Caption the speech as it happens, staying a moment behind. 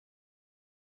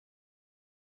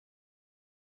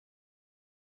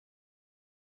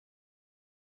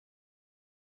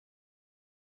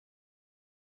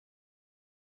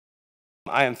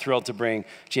I am thrilled to bring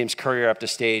James Currier up to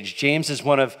stage. James is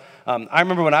one of, I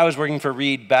remember when I was working for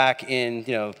Reed back in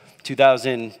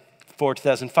 2004,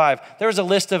 2005, there was a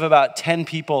list of about 10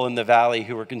 people in the Valley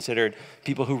who were considered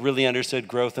people who really understood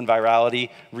growth and virality.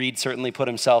 Reed certainly put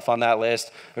himself on that list.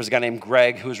 There was a guy named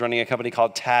Greg who was running a company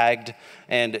called Tagged,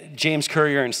 and James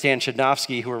Currier and Stan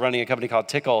Chudnovsky, who were running a company called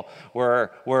Tickle,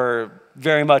 were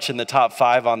very much in the top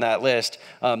 5 on that list.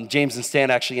 James and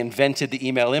Stan actually invented the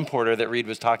email importer that Reed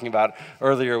was talking about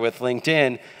earlier with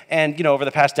LinkedIn. And over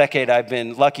the past decade, I've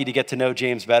been lucky to get to know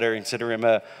James better, consider him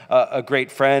a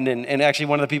great friend, and actually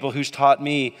one of the people who's taught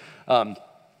me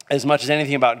as much as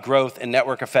anything about growth and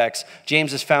network effects.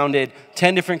 James has founded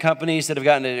 10 different companies that have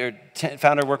gotten to,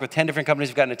 founded work with 10 different companies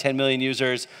who've gotten to 10 million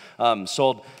users,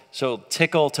 sold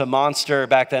Tickle to Monster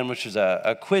back then, which was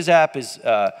a quiz app, is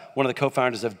one of the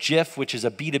co-founders of Jif, which is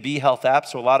a B2B health app.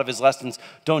 So a lot of his lessons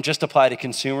don't just apply to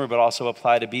consumer, but also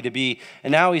apply to B2B.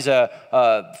 And now he's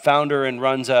a founder and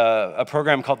runs a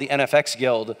program called the NFX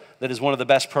Guild that is one of the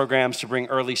best programs to bring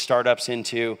early startups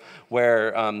into,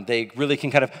 where they really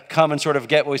can kind of come and sort of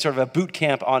get sort of a boot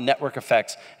camp on network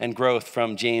effects and growth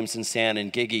from James and Stan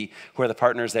and Gigi, who are the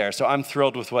partners there. So I'm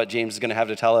thrilled with what James is going to have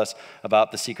to tell us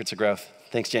about the secrets of growth.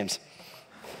 Thanks, James.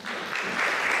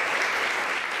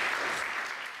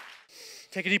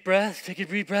 Take a deep breath, take a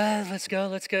deep breath. Let's go,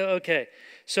 let's go. Okay,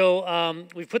 so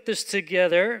we've put this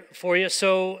together for you.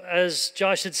 So as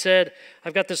Josh had said,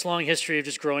 I've got this long history of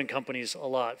just growing companies a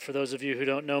lot, for those of you who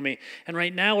don't know me. And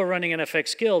right now we're running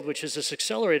NFX Guild, which is this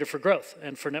accelerator for growth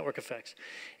and for network effects.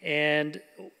 And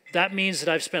that means that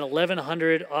I've spent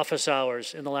 1,100 office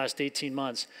hours in the last 18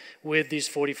 months with these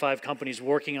 45 companies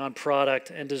working on product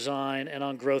and design and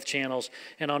on growth channels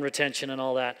and on retention and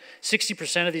all that.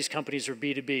 60% of these companies are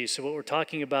B2B, so what we're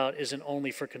talking about isn't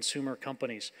only for consumer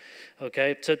companies,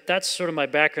 okay? So that's sort of my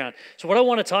background. So what I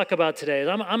want to talk about today is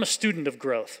I'm a student of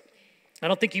growth. I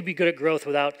don't think you'd be good at growth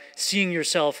without seeing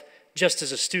yourself just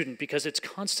as a student, because it's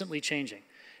constantly changing.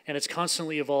 And it's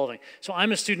constantly evolving. So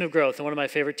I'm a student of growth, and one of my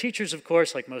favorite teachers, of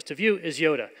course, like most of you, is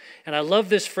Yoda. And I love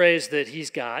this phrase that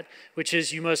he's got, which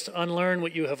is, you must unlearn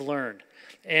what you have learned.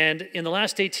 And in the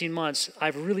last 18 months,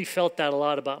 I've really felt that a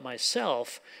lot about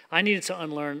myself. I needed to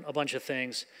unlearn a bunch of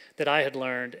things that I had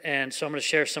learned, and so I'm going to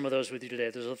share some of those with you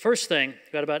today. There's the first thing,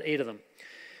 I've got about 8 of them.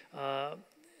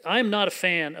 I'm not a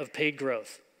fan of paid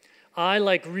growth. I,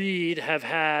 like Reed, have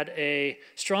had a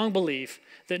strong belief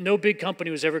that no big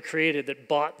company was ever created that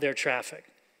bought their traffic,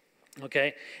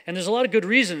 okay? And there's a lot of good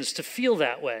reasons to feel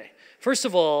that way. First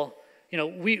of all,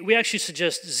 we actually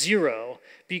suggest 0,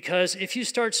 because if you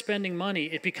start spending money,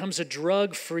 it becomes a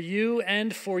drug for you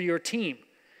and for your team,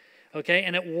 okay?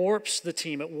 And it warps the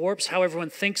team. It warps how everyone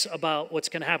thinks about what's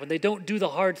going to happen. They don't do the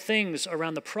hard things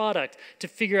around the product to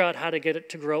figure out how to get it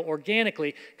to grow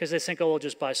organically, because they think, oh, we'll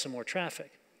just buy some more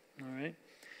traffic, all right?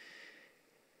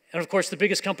 And of course, the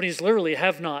biggest companies literally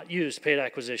have not used paid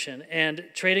acquisition, and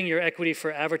trading your equity for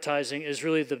advertising is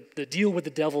really the deal with the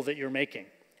devil that you're making,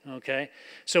 okay?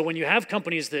 So when you have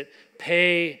companies that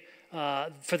pay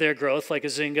for their growth, like a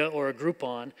Zynga or a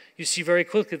Groupon, you see very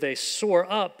quickly they soar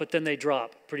up, but then they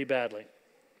drop pretty badly,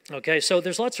 okay? So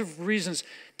there's lots of reasons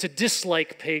to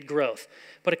dislike paid growth.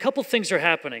 But a couple things are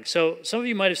happening. So some of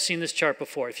you might have seen this chart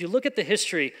before. If you look at the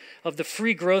history of the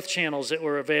free growth channels that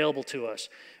were available to us,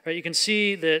 right, you can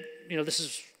see that this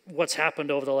is what's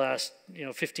happened over the last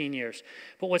 15 years.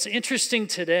 But what's interesting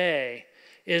today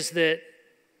is that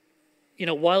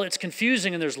while it's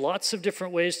confusing and there's lots of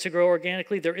different ways to grow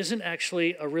organically, there isn't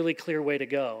actually a really clear way to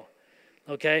go.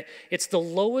 Okay? It's the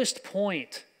lowest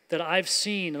point that I've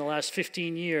seen in the last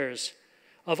 15 years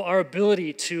of our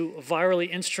ability to virally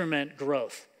instrument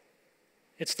growth.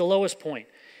 It's the lowest point.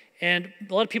 And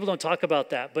a lot of people don't talk about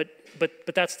that, but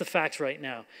that's the fact right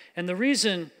now. And the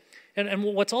reason, and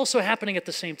what's also happening at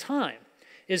the same time,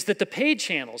 is that the paid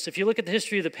channels, if you look at the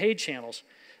history of the paid channels,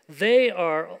 they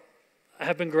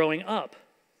have been growing up,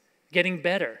 getting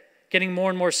better, getting more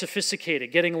and more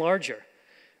sophisticated, getting larger,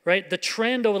 right? The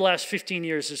trend over the last 15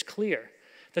 years is clear,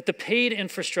 that the paid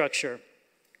infrastructure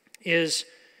is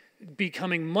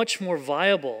becoming much more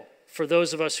viable for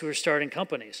those of us who are starting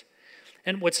companies.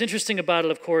 And what's interesting about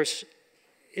it, of course,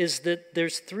 is that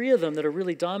there's 3 of them that are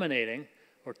really dominating,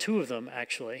 or 2 of them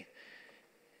actually,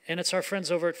 and it's our friends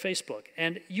over at Facebook.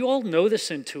 And you all know this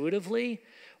intuitively,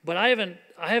 but I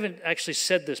haven't actually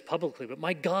said this publicly, but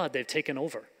my God, they've taken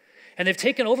over. And they've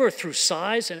taken over through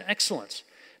size and excellence.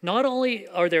 Not only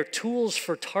are their tools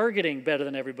for targeting better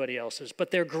than everybody else's, but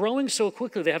they're growing so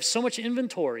quickly, they have so much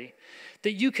inventory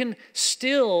that you can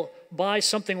still buy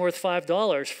something worth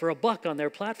 $5 for $1 on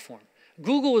their platform.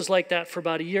 Google was like that for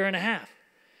about 1.5 years.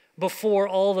 before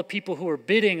all the people who were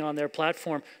bidding on their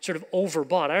platform sort of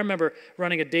overbought. I remember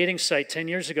running a dating site 10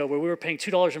 years ago where we were paying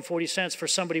 $2.40 for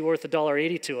somebody worth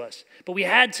 $1.80 to us. But we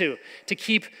had to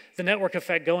keep the network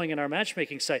effect going in our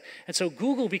matchmaking site. And so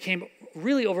Google became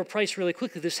really overpriced really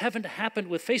quickly. This hadn't happened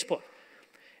with Facebook.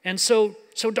 And so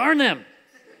darn them.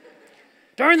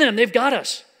 Darn them, they've got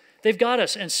us. They've got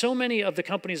us. And so many of the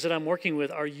companies that I'm working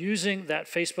with are using that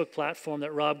Facebook platform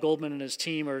that Rob Goldman and his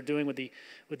team are doing with the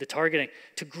targeting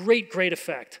to great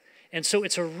effect. And so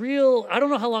it's a real, I don't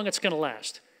know how long it's going to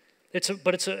last.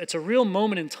 But it's a real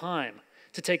moment in time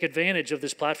to take advantage of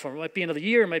this platform. It might be another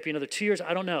year, it might be another 2 years,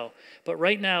 I don't know. But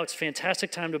right now, it's a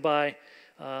fantastic time to buy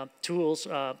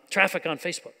traffic on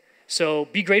Facebook. So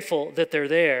be grateful that they're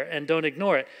there and don't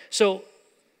ignore it. So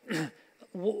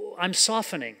I'm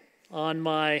softening on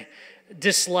my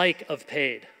dislike of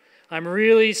paid. I'm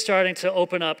really starting to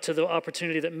open up to the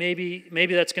opportunity that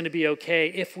maybe that's going to be okay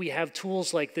if we have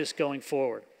tools like this going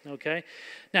forward, okay?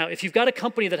 Now, if you've got a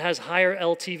company that has higher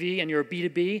LTV and you're a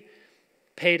B2B,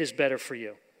 paid is better for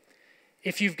you.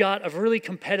 If you've got a really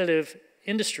competitive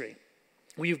industry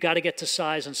where you've got to get to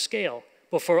size and scale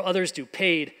before others do,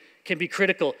 paid can be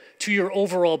critical to your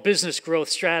overall business growth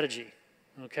strategy,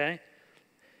 okay?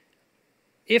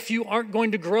 If you aren't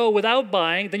going to grow without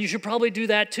buying, then you should probably do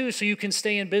that too so you can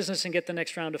stay in business and get the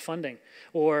next round of funding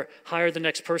or hire the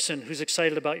next person who's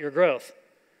excited about your growth,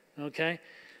 okay?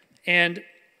 And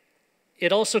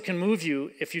it also can move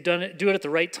you, if you do it at the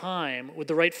right time with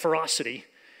the right ferocity,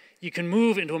 you can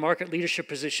move into a market leadership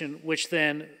position which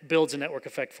then builds a network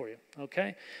effect for you,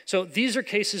 okay? So these are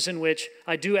cases in which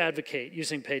I do advocate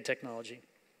using paid technology.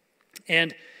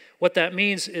 And what that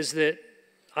means is that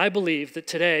I believe that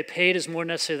today, paid is more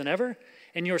necessary than ever,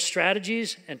 and your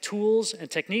strategies and tools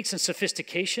and techniques and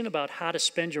sophistication about how to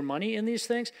spend your money in these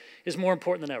things is more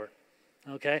important than ever,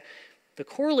 okay? The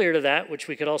corollary to that, which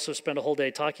we could also spend a whole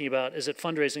day talking about, is that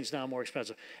fundraising is now more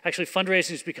expensive. Actually,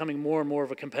 fundraising is becoming more and more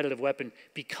of a competitive weapon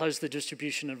because the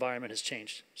distribution environment has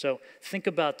changed. So think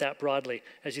about that broadly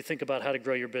as you think about how to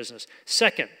grow your business.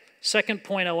 Second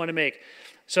point I want to make.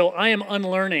 So I am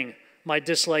unlearning my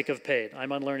dislike of paid.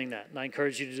 I'm unlearning that, and I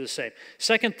encourage you to do the same.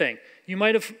 Second thing, you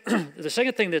might have, the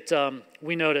second thing that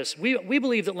we notice, we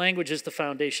believe that language is the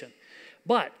foundation.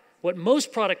 But what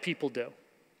most product people do,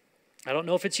 I don't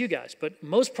know if it's you guys, but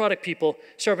most product people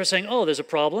start by saying, oh, there's a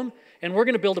problem, and we're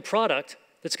going to build a product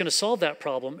that's going to solve that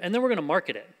problem, and then we're going to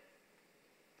market it.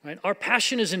 Right? Our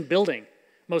passion is in building,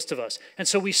 most of us. And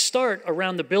so we start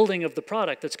around the building of the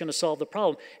product that's going to solve the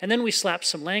problem, and then we slap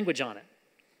some language on it.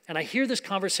 And I hear this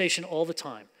conversation all the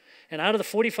time. And out of the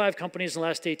 45 companies in the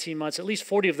last 18 months, at least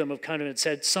 40 of them have kind of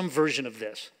said some version of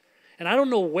this. And I don't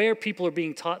know where people are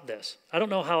being taught this. I don't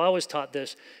know how I was taught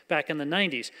this back in the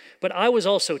 90s. But I was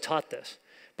also taught this.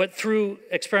 But through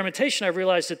experimentation, I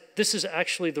realized that this is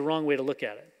actually the wrong way to look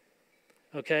at it.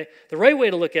 Okay? The right way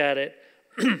to look at it,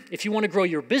 if you want to grow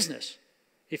your business,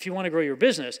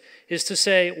 is to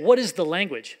say, what is the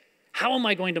language? How am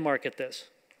I going to market this?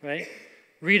 Right?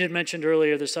 Reed had mentioned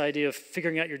earlier this idea of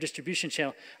figuring out your distribution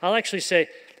channel. I'll actually say,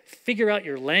 figure out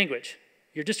your language.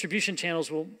 Your distribution channels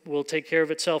will take care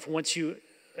of itself once you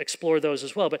explore those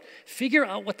as well. But figure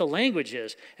out what the language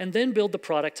is, and then build the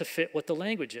product to fit what the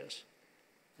language is.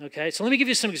 Okay, so let me give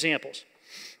you some examples.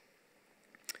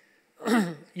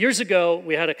 Years ago,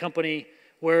 we had a company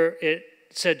where it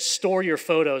said, store your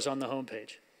photos on the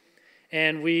homepage.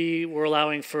 And we were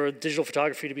allowing for digital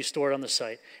photography to be stored on the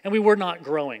site. And we were not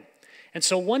growing. And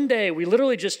so one day, we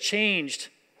literally just changed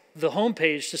the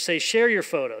homepage to say, share your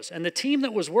photos. And the team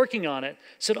that was working on it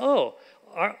said, oh,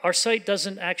 our site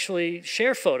doesn't actually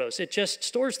share photos. It just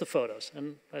stores the photos.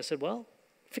 And I said, well,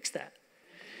 fix that.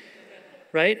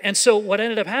 Right? And so what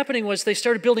ended up happening was they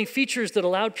started building features that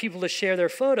allowed people to share their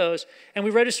photos, and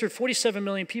we registered 47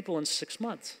 million people in 6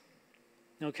 months.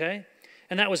 Okay?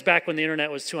 And that was back when the internet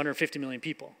was 250 million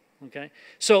people. Okay?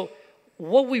 So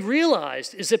what we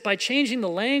realized is that by changing the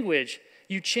language,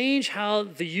 you change how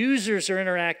the users are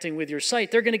interacting with your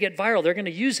site. They're going to get viral. They're going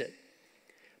to use it.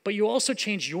 But you also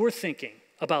change your thinking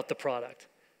about the product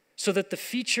so that the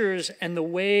features and the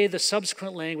way the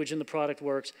subsequent language in the product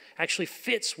works actually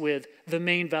fits with the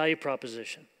main value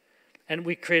proposition. And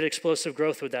we create explosive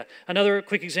growth with that. Another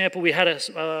quick example, we had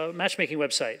a matchmaking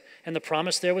website, and the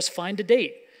promise there was find a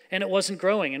date. And it wasn't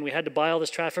growing, and we had to buy all this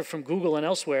traffic from Google and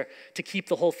elsewhere to keep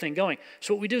the whole thing going.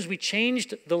 So what we did is we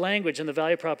changed the language and the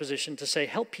value proposition to say,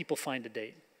 help people find a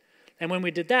date. And when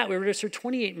we did that, we registered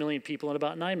 28 million people in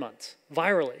about 9 months,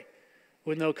 virally,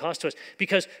 with no cost to us,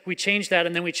 because we changed that,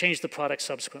 and then we changed the product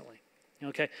subsequently.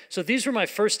 Okay? So these were my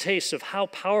first tastes of how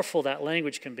powerful that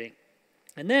language can be.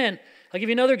 And then, I'll give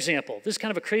you another example. This is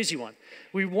kind of a crazy one.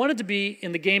 We wanted to be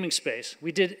in the gaming space.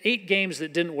 We did 8 games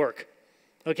that didn't work.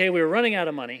 Okay, we were running out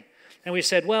of money. And we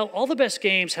said, well, all the best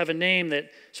games have a name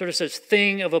that sort of says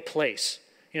thing of a place.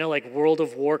 Like World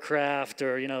of Warcraft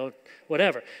or,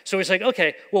 whatever. So it's like,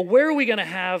 okay, well, where are we going to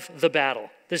have the battle?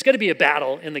 There's got to be a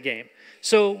battle in the game.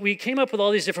 So we came up with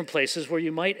all these different places where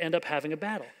you might end up having a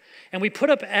battle. And we put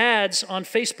up ads on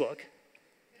Facebook.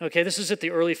 Okay, this is at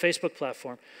the early Facebook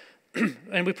platform.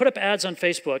 And we put up ads on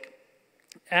Facebook,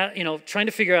 trying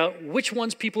to figure out which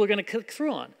ones people are going to click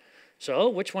through on. So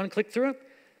which one clicked through?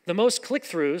 The most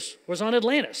click-throughs was on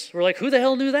Atlantis. We're like, who the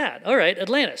hell knew that? All right,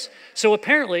 Atlantis. So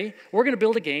apparently, we're going to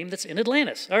build a game that's in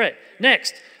Atlantis. All right,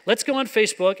 next, let's go on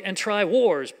Facebook and try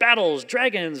wars, battles,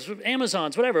 dragons,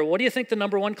 Amazons, whatever. What do you think the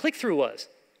 #1 click-through was?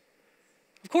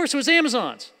 Of course, it was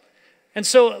Amazons. And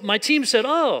so my team said,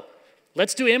 oh,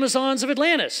 let's do Amazons of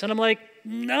Atlantis. And I'm like,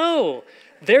 no,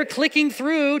 they're clicking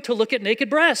through to look at naked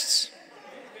breasts.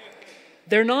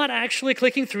 They're not actually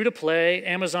clicking through to play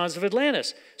Amazons of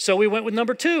Atlantis. So we went with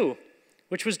 #2,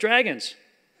 which was Dragons.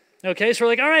 Okay, so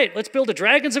we're like, all right, let's build a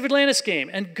Dragons of Atlantis game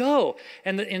and go.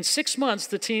 And in 6 months,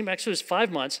 the team, actually it was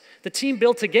 5 months, the team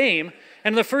built a game.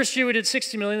 And the first year we did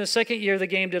 60 million. The second year the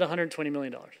game did $120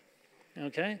 million.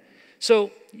 Okay,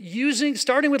 so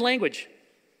starting with language,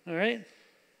 all right?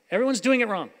 Everyone's doing it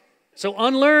wrong. So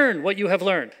unlearn what you have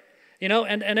learned.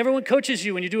 And everyone coaches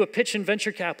you when you do a pitch in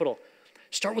venture capital.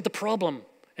 Start with the problem,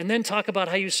 and then talk about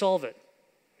how you solve it.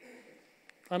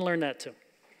 Unlearn that too.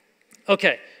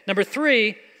 Okay,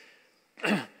 #3,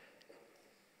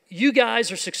 you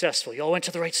guys are successful. You all went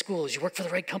to the right schools. You work for the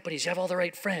right companies. You have all the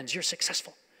right friends. You're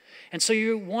successful. And so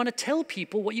you want to tell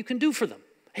people what you can do for them.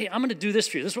 Hey, I'm going to do this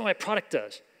for you. This is what my product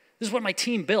does. This is what my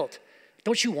team built.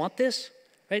 Don't you want this?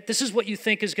 Right? This is what you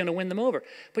think is going to win them over.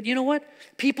 But you know what?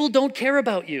 People don't care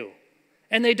about you,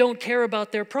 and they don't care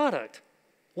about their product.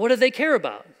 What do they care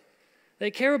about? They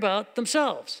care about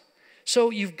themselves.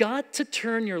 So you've got to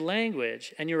turn your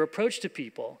language and your approach to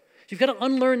people. You've got to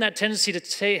unlearn that tendency to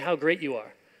say how great you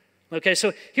are. Okay,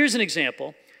 so here's an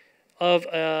example of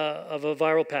a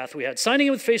viral path we had. Signing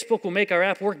in with Facebook will make our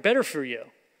app work better for you,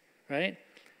 right?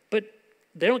 But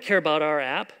they don't care about our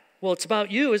app. Well, it's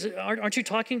about you. Aren't you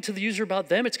talking to the user about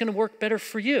them? It's going to work better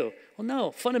for you. Well,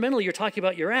 no, fundamentally, you're talking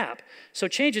about your app. So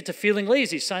change it to feeling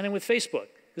lazy, sign in with Facebook.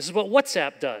 This is what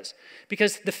WhatsApp does.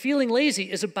 Because the feeling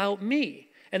lazy is about me.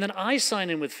 And then I sign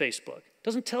in with Facebook. It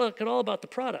doesn't tell it at all about the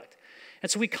product. And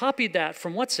so we copied that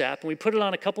from WhatsApp, and we put it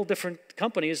on a couple different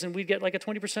companies, and we get like a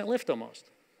 20% lift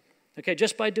almost. Okay,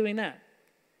 just by doing that.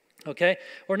 Okay?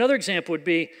 Or another example would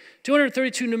be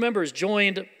 232 new members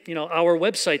joined, our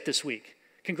website this week.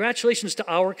 Congratulations to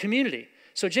our community.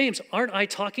 So James, aren't I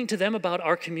talking to them about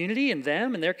our community and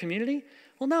them and their community?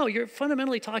 Well, no, you're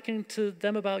fundamentally talking to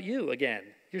them about you again.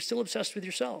 You're still obsessed with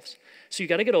yourselves. So you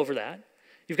got to get over that.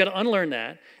 You've got to unlearn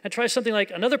that and try something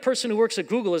like another person who works at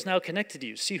Google is now connected to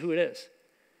you. See who it is,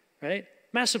 right?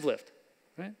 Massive lift,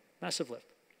 right? Massive lift,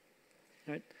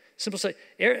 right? Simple say.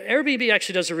 Airbnb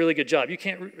actually does a really good job. You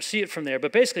can't see it from there,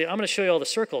 but basically I'm going to show you all the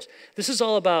circles. This is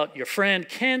all about your friend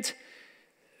Kent.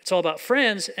 It's all about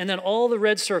friends, and then all the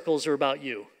red circles are about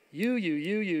you. You,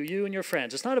 and your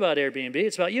friends. It's not about Airbnb.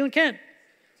 It's about you and Kent.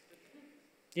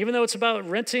 Even though it's about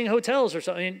renting hotels or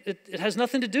something, it has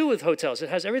nothing to do with hotels. It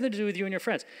has everything to do with you and your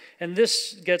friends. And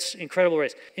this gets incredible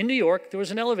rates. In New York, there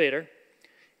was an elevator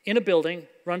in a building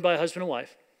run by a husband and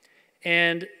wife,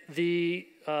 and the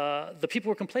people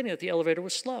were complaining that the elevator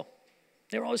was slow.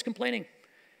 They were always complaining,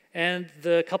 and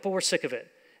the couple were sick of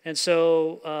it. And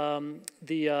so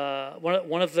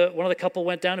one of the couple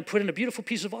went down and put in a beautiful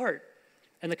piece of art,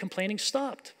 and the complaining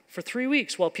stopped for 3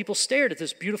 weeks while people stared at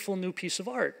this beautiful new piece of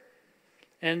art.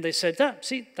 And they said,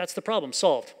 see, that's the problem,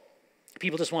 solved.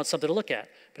 People just want something to look at.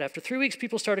 But after 3 weeks,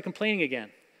 people started complaining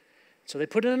again. So they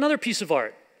put in another piece of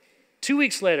art. 2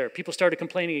 weeks later, people started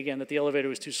complaining again that the elevator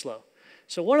was too slow.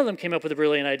 So one of them came up with a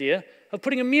brilliant idea of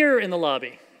putting a mirror in the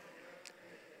lobby.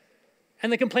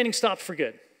 And the complaining stopped for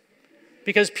good.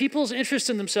 Because people's interest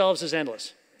in themselves is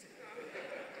endless.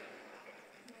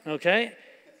 Okay?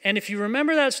 And if you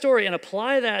remember that story and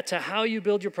apply that to how you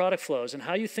build your product flows and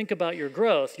how you think about your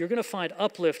growth, you're going to find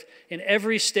uplift in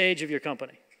every stage of your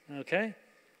company. Okay?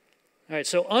 All right,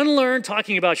 so unlearn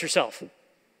talking about yourself. All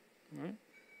right?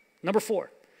 #4,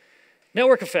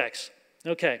 network effects.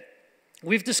 Okay.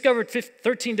 We've discovered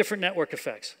 13 different network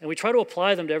effects, and we try to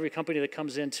apply them to every company that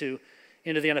comes into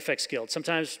the NFX Guild.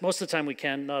 Sometimes, most of the time we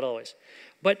can, not always.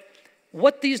 But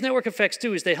what these network effects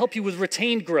do is they help you with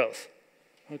retained growth.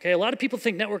 Okay, a lot of people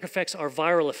think network effects are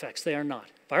viral effects. They are not.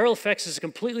 Viral effects is a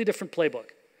completely different playbook.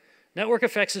 Network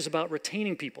effects is about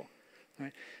retaining people. All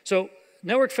right? So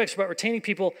network effects are about retaining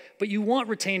people, but you want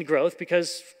retained growth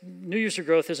because new user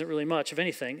growth isn't really much of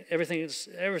anything.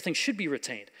 Everything should be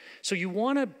retained. So you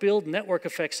want to build network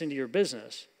effects into your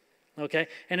business, okay?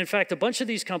 And in fact, a bunch of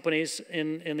these companies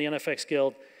in the NFX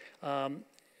Guild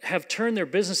have turned their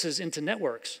businesses into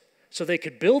networks so they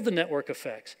could build the network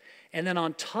effects. And then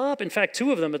on top, in fact,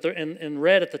 two of them in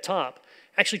red at the top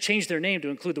actually changed their name to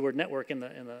include the word network in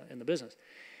the business.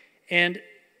 And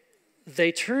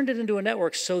they turned it into a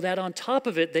network so that on top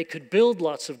of it, they could build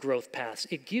lots of growth paths.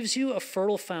 It gives you a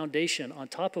fertile foundation on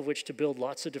top of which to build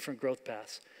lots of different growth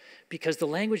paths because the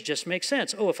language just makes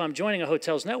sense. Oh, if I'm joining a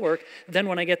hotel's network, then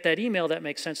when I get that email, that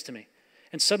makes sense to me.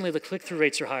 And suddenly the click-through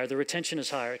rates are higher, the retention is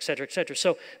higher, et cetera, et cetera.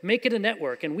 So make it a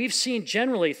network. And we've seen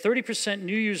generally 30%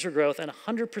 new user growth and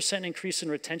 100% increase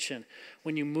in retention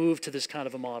when you move to this kind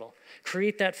of a model.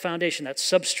 Create that foundation, that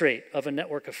substrate of a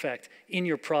network effect in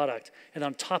your product. And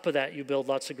on top of that, you build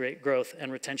lots of great growth and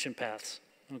retention paths,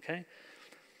 okay?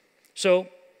 So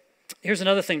here's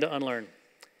another thing to unlearn.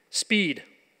 Speed.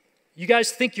 You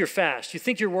guys think you're fast. You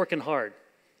think you're working hard,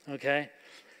 okay?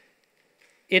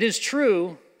 It is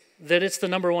true that it's the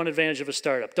 #1 advantage of a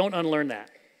startup. Don't unlearn that.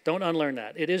 Don't unlearn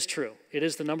that. It is true. It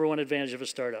is the #1 advantage of a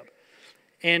startup.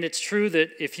 And it's true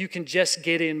that if you can just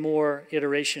get in more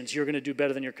iterations, you're going to do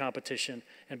better than your competition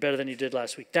and better than you did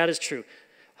last week. That is true.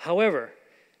 However,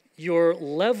 your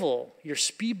level, your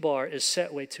speed bar is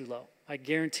set way too low. I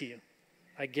guarantee you.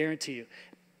 I guarantee you.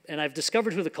 And I've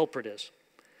discovered who the culprit is.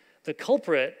 The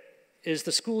culprit is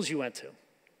the schools you went to.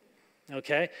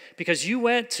 Okay? Because you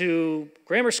went to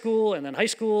grammar school and then high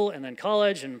school and then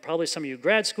college and probably some of you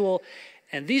grad school,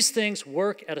 and these things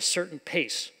work at a certain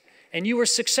pace. And you were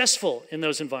successful in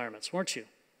those environments, weren't you?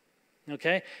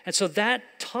 Okay? And so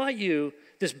that taught you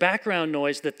this background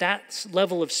noise that that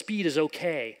level of speed is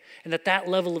okay and that that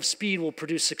level of speed will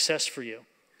produce success for you.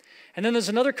 And then there's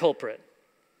another culprit,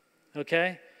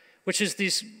 okay? Which is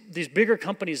these bigger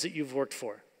companies that you've worked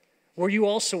for where you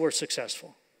also were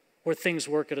successful, where things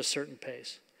work at a certain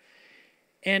pace.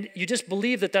 And you just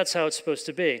believe that that's how it's supposed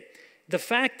to be. The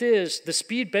fact is, the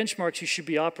speed benchmarks you should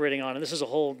be operating on, and this is a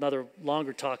whole another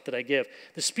longer talk that I give,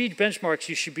 the speed benchmarks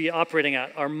you should be operating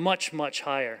at are much, much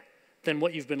higher than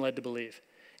what you've been led to believe.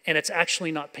 And it's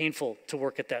actually not painful to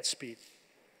work at that speed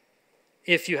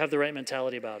if you have the right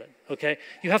mentality about it, okay?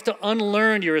 You have to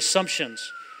unlearn your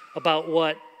assumptions about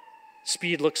what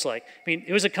speed looks like. I mean,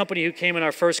 it was a company who came in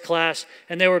our first class,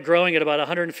 and they were growing at about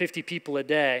 150 people a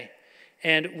day.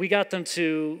 And we got them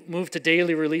to move to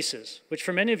daily releases, which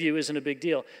for many of you isn't a big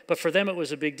deal. But for them, it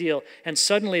was a big deal. And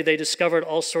suddenly, they discovered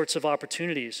all sorts of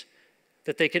opportunities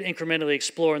that they could incrementally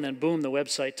explore. And then, boom, the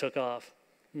website took off.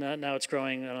 Now it's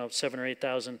growing, I don't know, 7,000 or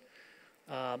 8,000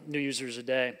 new users a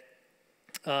day.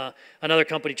 Another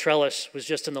company, Trellis, was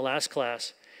just in the last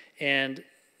class. And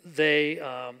they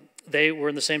were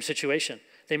in the same situation.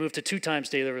 They moved to 2 times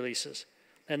daily releases.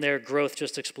 And their growth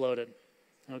just exploded,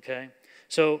 okay?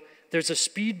 So there's a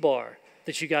speed bar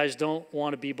that you guys don't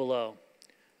want to be below.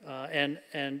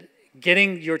 And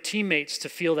getting your teammates to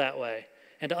feel that way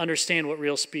and to understand what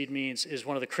real speed means is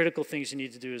one of the critical things you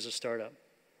need to do as a startup.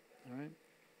 All right?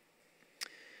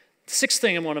 The 6th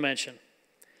thing I want to mention,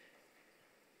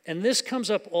 and this comes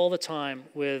up all the time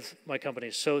with my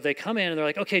companies. So they come in and they're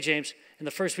like, okay, James, in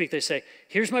the first week they say,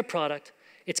 here's my product.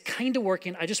 It's kind of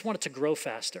working. I just want it to grow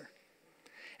faster.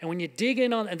 And when you dig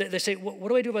in on, and they say, what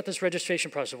do I do about this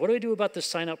registration process? What do I do about this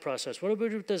sign-up process? What do I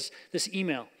do with this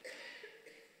email?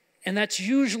 And that's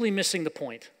usually missing the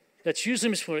point. That's usually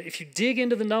missing the point. If you dig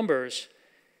into the numbers,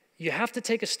 you have to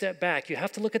take a step back. You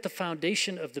have to look at the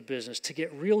foundation of the business to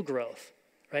get real growth,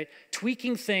 right?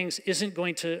 Tweaking things isn't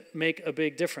going to make a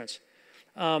big difference.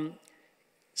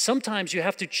 Sometimes you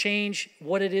have to change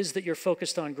what it is that you're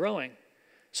focused on growing.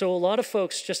 So a lot of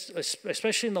folks, just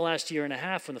especially in the last year and a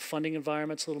half, when the funding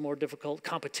environment's a little more difficult,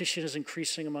 competition is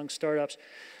increasing among startups,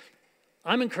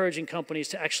 I'm encouraging companies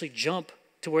to actually jump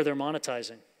to where they're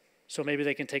monetizing. So maybe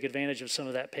they can take advantage of some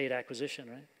of that paid acquisition,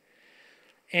 right?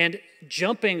 And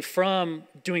jumping from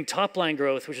doing top-line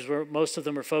growth, which is where most of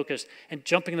them are focused, and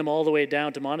jumping them all the way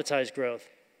down to monetized growth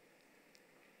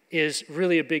is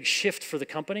really a big shift for the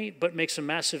company, but makes a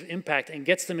massive impact and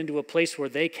gets them into a place where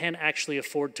they can actually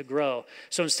afford to grow.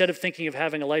 So instead of thinking of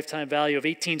having a lifetime value of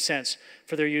 18 cents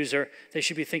for their user, they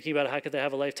should be thinking about how could they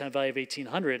have a lifetime value of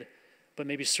 1,800, but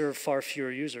maybe serve far fewer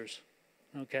users,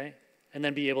 okay? And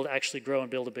then be able to actually grow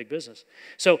and build a big business.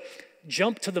 So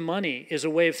jump to the money is a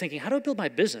way of thinking, how do I build my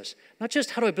business? Not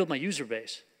just how do I build my user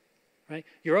base, right?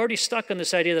 You're already stuck on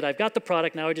this idea that I've got the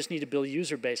product, now I just need to build a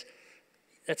user base.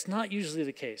 That's not usually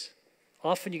the case.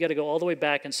 Often you got to go all the way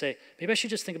back and say, maybe I should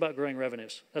just think about growing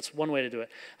revenues. That's one way to do it.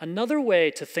 Another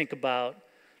way to think about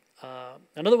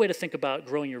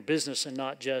growing your business and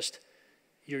not just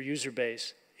your user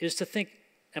base is to think,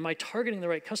 am I targeting the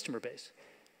right customer base?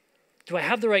 Do I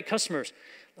have the right customers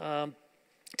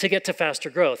to get to faster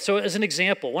growth? So as an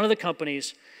example, one of the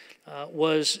companies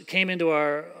came into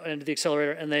the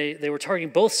accelerator, and they were targeting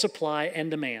both supply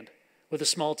and demand with a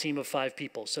small team of 5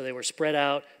 people. So they were spread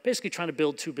out, basically trying to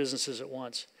build 2 businesses at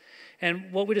once.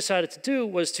 And what we decided to do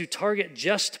was to target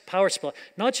just power supply,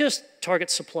 not just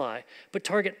target supply, but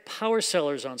target power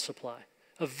sellers on supply,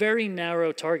 a very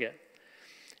narrow target.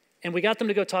 And we got them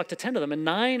to go talk to 10 of them, and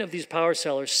 9 of these power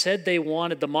sellers said they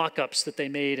wanted the mock-ups that they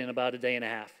made in about a day and a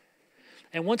half.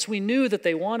 And once we knew that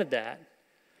they wanted that,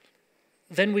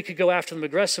 then we could go after them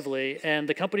aggressively, and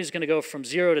the company's going to go from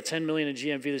 0 to 10 million in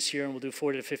GMV this year, and we'll do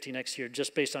 40 to 50 next year,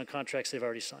 just based on contracts they've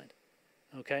already signed.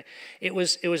 Okay, it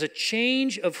was a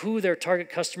change of who their target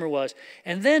customer was,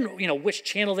 and then which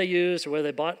channel they used, or whether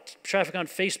they bought traffic on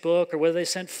Facebook, or whether they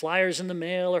sent flyers in the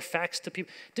mail or fax to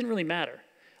people. Didn't really matter.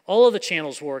 All of the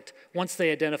channels worked once they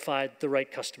identified the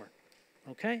right customer.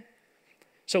 Okay,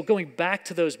 so going back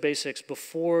to those basics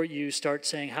before you start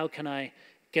saying, how can I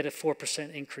get a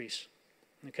 4% increase?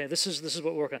 Okay, this is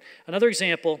what we're working on. Another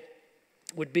example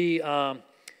would be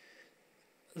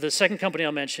the second company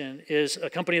I'll mention is a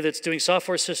company that's doing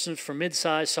software systems for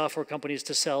mid-sized software companies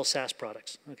to sell SaaS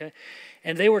products. Okay,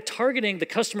 and they were targeting the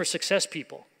customer success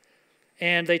people,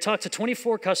 and they talked to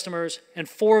 24 customers, and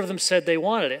 4 of them said they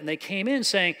wanted it, and they came in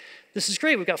saying, "This is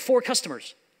great. We've got 4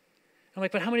 customers." I'm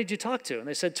like, "But how many did you talk to?" And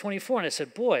they said 24, and I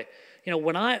said, "Boy,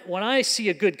 when I see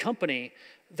a good company."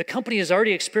 The company has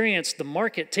already experienced the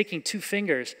market taking 2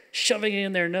 fingers, shoving it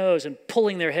in their nose, and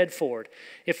pulling their head forward.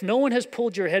 If no one has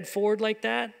pulled your head forward like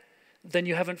that, then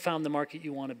you haven't found the market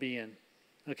you want to be in.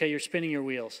 Okay, you're spinning your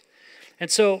wheels.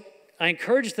 And so I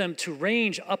encouraged them to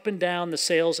range up and down the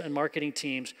sales and marketing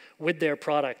teams with their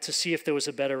product to see if there was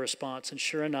a better response. And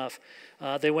sure enough,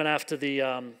 they went after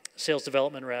the sales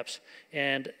development reps,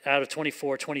 and out of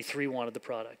 24, 23 wanted the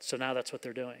product. So now that's what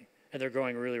they're doing, and they're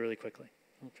growing really, really quickly.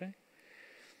 Okay.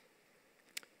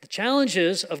 The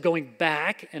challenges of going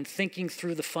back and thinking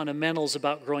through the fundamentals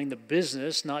about growing the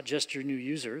business, not just your new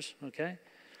users, okay,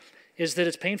 is that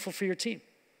it's painful for your team.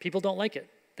 People don't like it.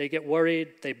 They get worried.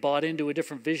 They bought into a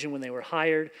different vision when they were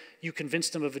hired. You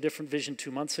convinced them of a different vision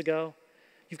 2 months ago.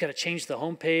 You've got to change the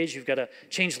homepage. You've got to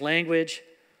change language,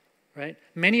 right?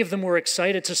 Many of them were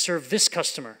excited to serve this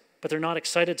customer, but they're not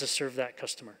excited to serve that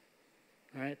customer,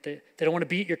 right? They don't want to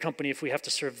be at your company if we have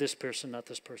to serve this person, not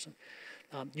this person.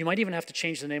 You might even have to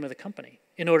change the name of the company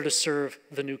in order to serve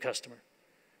the new customer,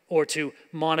 or to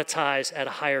monetize at a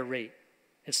higher rate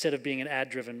instead of being an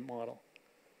ad-driven model.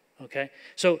 Okay?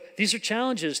 So these are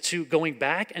challenges to going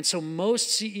back, and so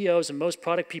most CEOs and most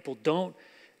product people don't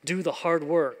do the hard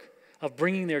work of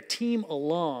bringing their team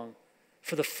along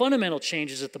for the fundamental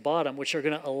changes at the bottom, which are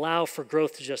going to allow for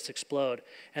growth to just explode,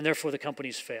 and therefore the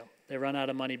companies fail. They run out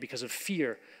of money because of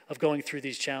fear of going through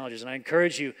these challenges. And I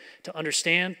encourage you to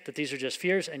understand that these are just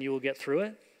fears, and you will get through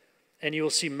it, and you will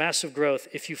see massive growth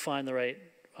if you find the right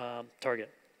target.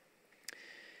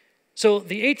 So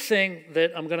the 8th thing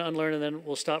that I'm going to unlearn, and then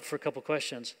we'll stop for a couple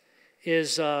questions,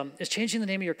 is changing the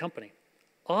name of your company.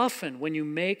 Often when you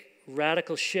make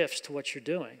radical shifts to what you're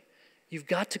doing, you've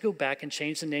got to go back and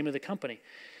change the name of the company.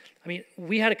 I mean,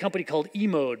 we had a company called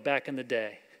eMode back in the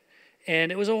day.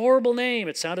 And it was a horrible name.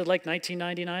 It sounded like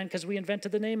 1999 because we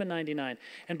invented the name in 99.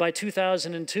 And by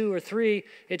 2002 or 3,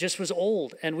 it just was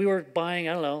old. And we were buying,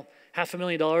 I don't know,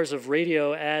 $500,000 of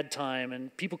radio ad time,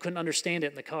 and people couldn't understand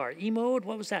it in the car. eMode,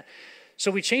 what was that?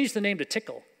 So we changed the name to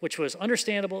Tickle, which was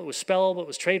understandable, it was spellable, it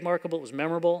was trademarkable, it was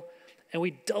memorable, and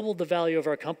we doubled the value of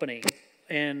our company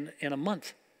in a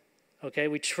month. Okay,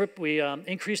 we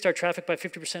increased our traffic by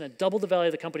 50% and doubled the value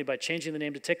of the company by changing the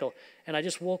name to Tickle. And I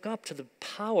just woke up to the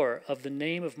power of the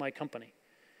name of my company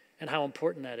and how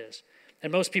important that is.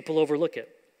 And most people overlook it.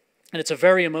 And it's a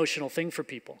very emotional thing for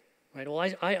people, right? Well,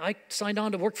 I signed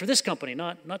on to work for this company,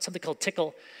 not something called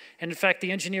Tickle. And in fact,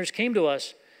 the engineers came to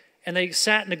us and they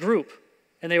sat in a group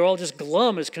and they were all just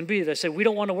glum as can be. They said, "We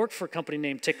don't want to work for a company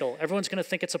named Tickle. Everyone's going to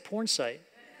think it's a porn site."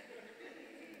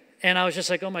 And I was just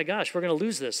like, oh my gosh, we're going to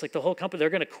lose this. Like the whole company, they're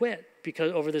going to quit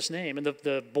because over this name. And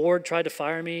the board tried to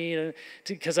fire me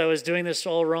because I was doing this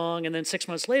all wrong. And then 6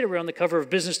 months later, we're on the cover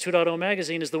of Business 2.0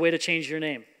 magazine as the way to change your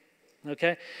name.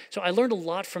 Okay? So I learned a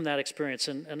lot from that experience,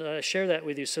 and I share that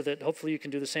with you so that hopefully you can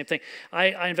do the same thing.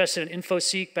 I invested in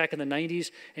InfoSeek back in the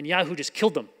 90s, and Yahoo just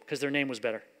killed them because their name was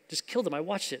better. Just killed them. I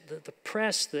watched it. The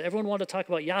press, everyone wanted to talk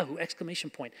about Yahoo,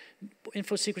 exclamation point.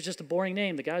 InfoSeek was just a boring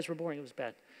name. The guys were boring. It was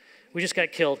bad. We just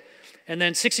got killed. And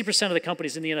then 60% of the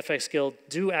companies in the NFX Guild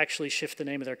do actually shift the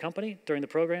name of their company during the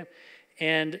program.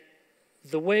 And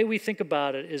the way we think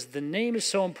about it is the name is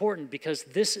so important because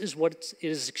this is what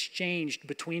is exchanged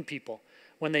between people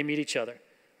when they meet each other,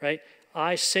 right?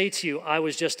 I say to you, I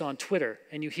was just on Twitter,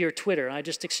 and you hear Twitter, and I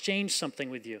just exchanged something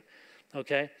with you,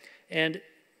 okay? And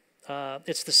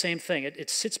it's the same thing. It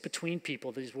sits between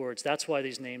people, these words. That's why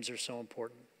these names are so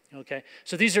important, okay?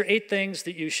 So these are 8 things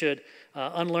that you should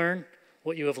unlearn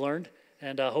what you have learned,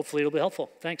 and hopefully it'll be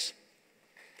helpful. Thanks.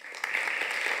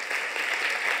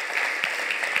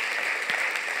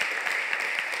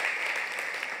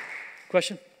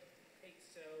 Question? Hey,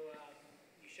 so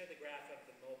you showed the graph of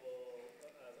the mobile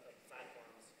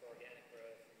platforms for organic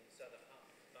growth, and you saw the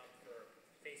bump for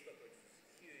Facebook, which was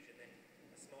huge, and then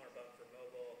a smaller bump for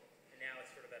mobile, and now it's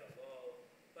sort of at a low.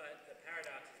 But the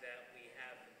paradox is that we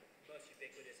have the most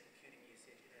ubiquitous computing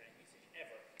usage, internet usage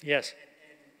ever. Yes.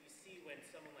 And you see when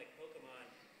someone like Pokemon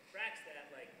cracks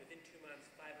that, like within 2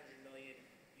 months, 500 million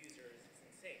users, it's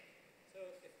insane. So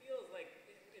it feels like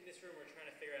in this room we're trying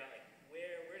to figure out like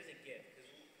where does it get?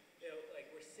 Because like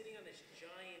we're sitting on this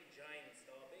giant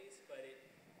install base, but it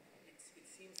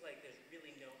seems like there's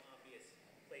really no obvious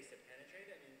place to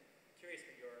penetrate it. I mean, curious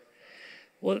for your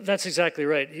thoughts. Well, that's exactly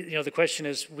right. You know, the question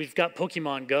is, we've got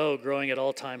Pokemon Go growing at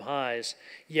all-time highs,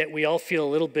 yet we all feel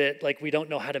a little bit like we don't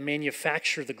know how to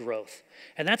manufacture the growth.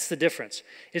 And that's the difference,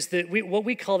 is that what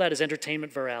we call that is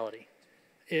entertainment virality.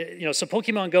 So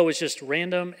Pokemon Go was just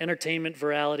random entertainment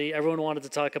virality. Everyone wanted to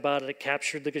talk about it. It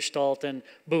captured the gestalt, and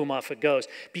boom, off it goes.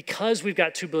 Because we've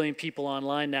got 2 billion people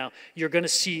online now, you're going to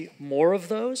see more of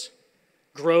those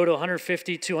grow to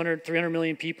 150, 200, 300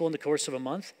 million people in the course of a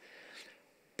month.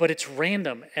 But it's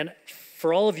random. And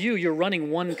for all of you, you're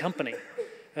running one company.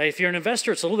 If you're an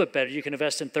investor, it's a little bit better. You can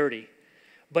invest in 30.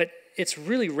 But it's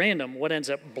really random what ends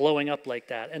up blowing up like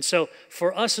that. And so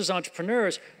for us as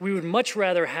entrepreneurs, we would much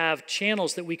rather have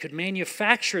channels that we could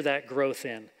manufacture that growth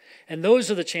in. And those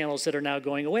are the channels that are now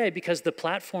going away because the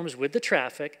platforms with the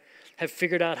traffic have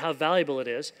figured out how valuable it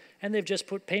is, and they've just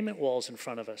put payment walls in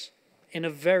front of us in a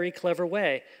very clever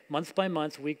way, month by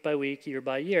month, week by week, year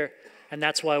by year, and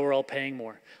that's why we're all paying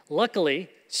more. Luckily,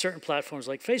 certain platforms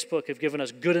like Facebook have given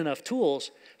us good enough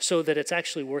tools so that it's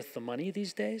actually worth the money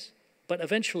these days. But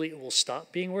eventually it will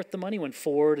stop being worth the money when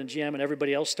Ford and GM and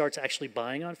everybody else starts actually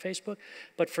buying on Facebook.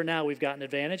 But for now, we've got an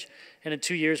advantage. And in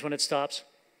 2 years, when it stops,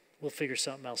 we'll figure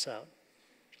something else out.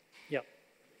 Yep.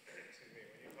 Excuse me,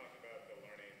 when you talk about the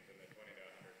learnings and the 20 to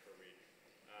 100 per week,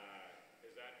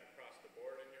 is that across the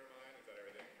board in your mind? Is that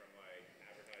everything from like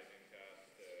advertising tests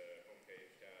to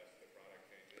homepage tests to product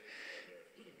changes? Or is there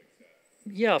a specific set?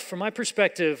 Yeah, from my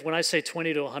perspective, when I say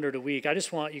 20 to 100 a week, I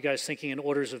just want you guys thinking in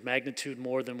orders of magnitude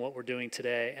more than what we're doing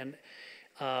today. And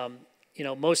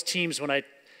most teams, when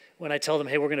I tell them,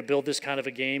 hey, we're going to build this kind of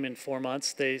a game in 4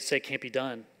 months, they say it can't be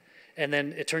done. And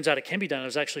then it turns out it can be done. It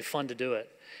was actually fun to do it.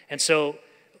 And so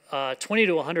 20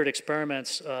 to 100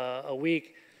 experiments a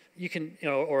week, you can,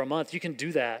 or a month, you can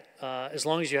do that as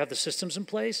long as you have the systems in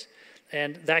place.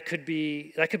 And that could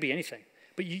be anything.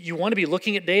 But you want to be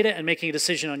looking at data and making a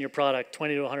decision on your product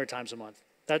 20 to 100 times a month.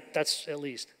 That's at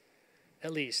least.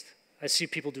 At least. I see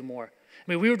people do more.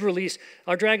 I mean, we would release,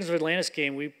 our Dragons of Atlantis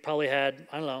game, we probably had,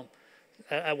 I don't know,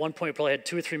 at one point we probably had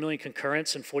 2 or 3 million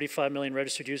concurrents and 45 million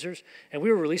registered users, and we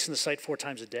were releasing the site 4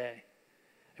 times a day.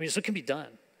 I mean, so it can be done.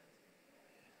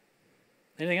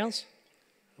 Anything else?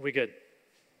 Are we good?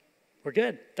 We're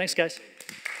good. Thanks, guys.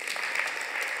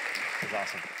 That was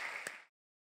awesome.